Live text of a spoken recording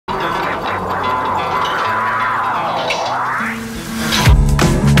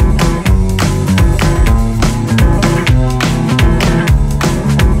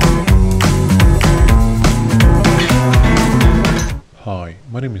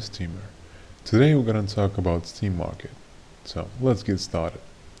my name is Steamer. Today we're gonna talk about Steam Market. So let's get started.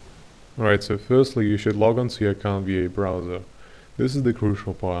 Alright, so firstly you should log on to your account via a browser. This is the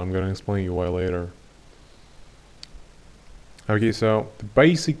crucial part, I'm gonna explain you why later. Okay, so the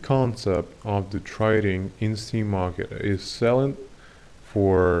basic concept of the trading in Steam Market is selling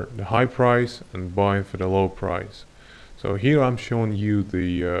for the high price and buying for the low price. So here I'm showing you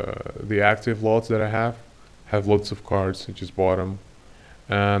the active lots that I have lots of cards, I just bought them,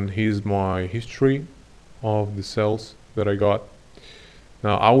 and here's my history of the sales that I got.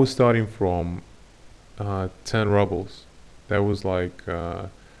 Now I was starting from 10 rubles, that was like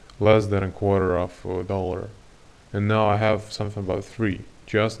less than a quarter of a dollar, and now I have something about 3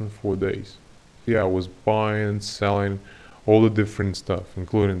 just in 4 days. Yeah, I was buying, selling all the different stuff,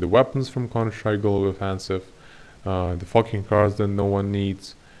 including the weapons from Counter-Strike Global Offensive, the fucking cards that no one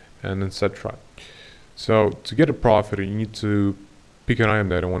needs, and etc. So to get a profit, you need to pick an item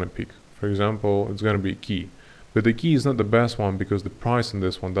that I want to pick. For example, it's going to be a key, but the key is not the best one because the price in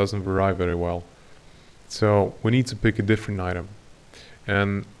this one doesn't vary very well. So we need to pick a different item,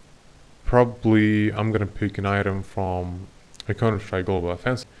 and probably I'm going to pick an item from a Counter-Strike Global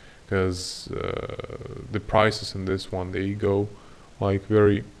Offensive because the prices in this one, they go like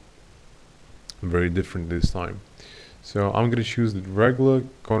very different this time. So I'm going to choose the regular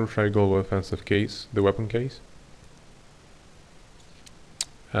Counter-Strike Global Offensive case, the weapon case.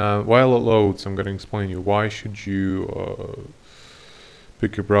 While it loads, I'm going to explain you why should you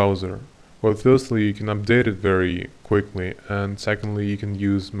pick a browser. Well, firstly, you can update it very quickly, and secondly, you can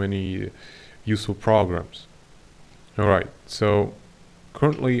use many useful programs. Alright, so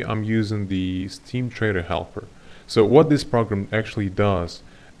currently I'm using the Steam Trader Helper. So what this program actually does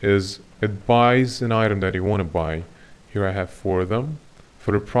is it buys an item that you want to buy. Here I have 4 of them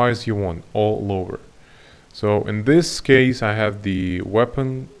for the price you want, all lower. So in this case I have the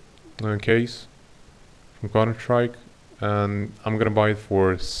weapon case from Counter-Strike, and I'm gonna buy it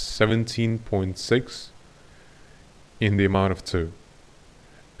for 17.6 in the amount of 2.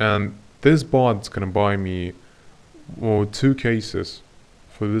 And this bot's gonna buy me 2 cases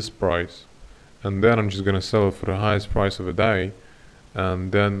for this price, and then I'm just gonna sell it for the highest price of the day,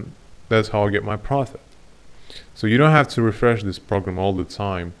 and then that's how I get my profit. So you don't have to refresh this program all the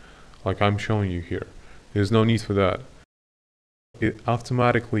time like I'm showing you here. There's no need for that. It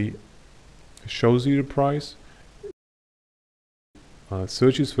automatically shows you the price,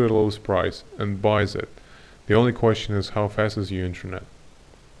 searches for the lowest price and buys it. The only question is how fast is your internet.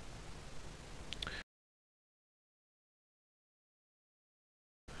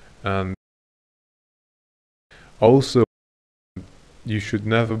 And also you should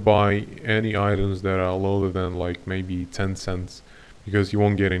never buy any items that are lower than like maybe 10 cents because you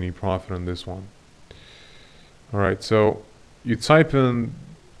won't get any profit on this one. Alright, so you type in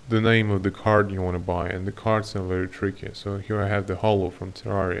the name of the card you want to buy, and the cards are very tricky. So here I have the Holo from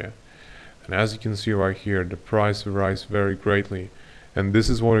Terraria, and as you can see right here, the price varies very greatly, and this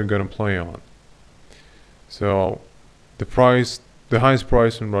is what we're gonna play on. So the highest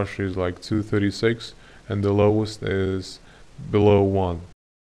price in Russia is like 236, and the lowest is below 1.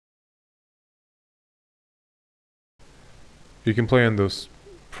 You can play on this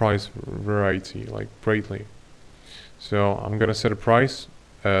price variety like greatly. So I'm gonna set a price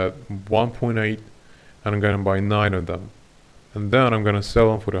at 1.8 and I'm gonna buy 9 of them, and then I'm gonna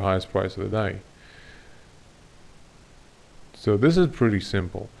sell them for the highest price of the day. So this is pretty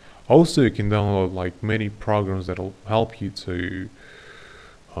simple. Also, you can download like many programs that'll help you to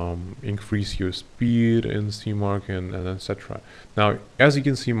increase your speed in Steam Market and etc. Now, as you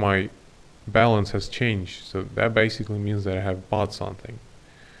can see, my balance has changed, so that basically means that I have bought something,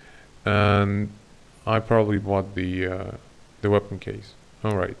 and I probably bought the weapon case.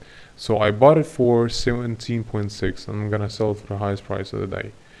 Alright, so I bought it for 17.6 and I'm gonna sell it for the highest price of the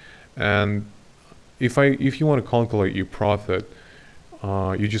day. And if you want to calculate your profit,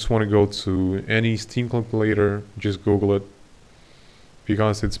 you just want to go to any Steam calculator, just Google it,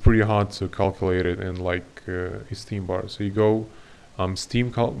 because it's pretty hard to calculate it in like a Steam bar. So you go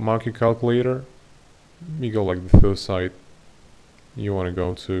Steam Market Calculator, you go like the first site you want to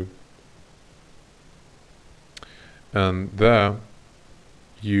go to, and there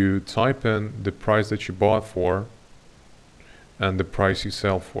you type in the price that you bought for and the price you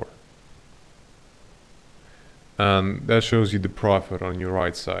sell for, and that shows you the profit on your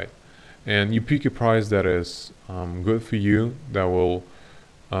right side. And you pick a price that is good for you, that will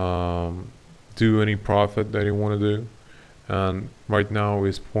do any profit that you want to do, and right now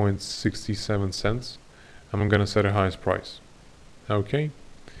is 0.67 cents. I'm gonna set a highest price. Okay,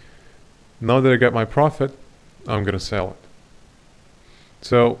 now that I got my profit, I'm gonna sell it.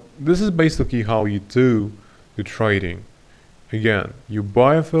 So this is basically how you do the trading. Again, you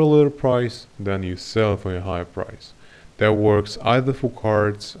buy for a little price, then you sell for a higher price. That works either for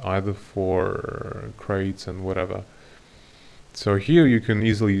cards, either for crates and whatever. So here you can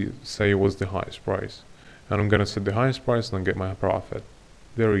easily say what's the highest price. And I'm gonna set the highest price and get my profit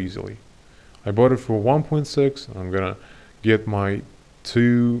very easily. I bought it for 1.6 and I'm gonna get my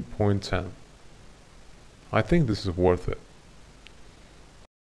 2.10. I think this is worth it.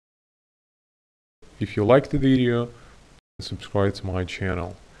 If you liked the video, subscribe to my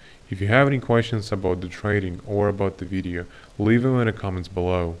channel. If you have any questions about the trading or about the video, leave them in the comments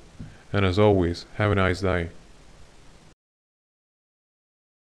below. And as always, have a nice day.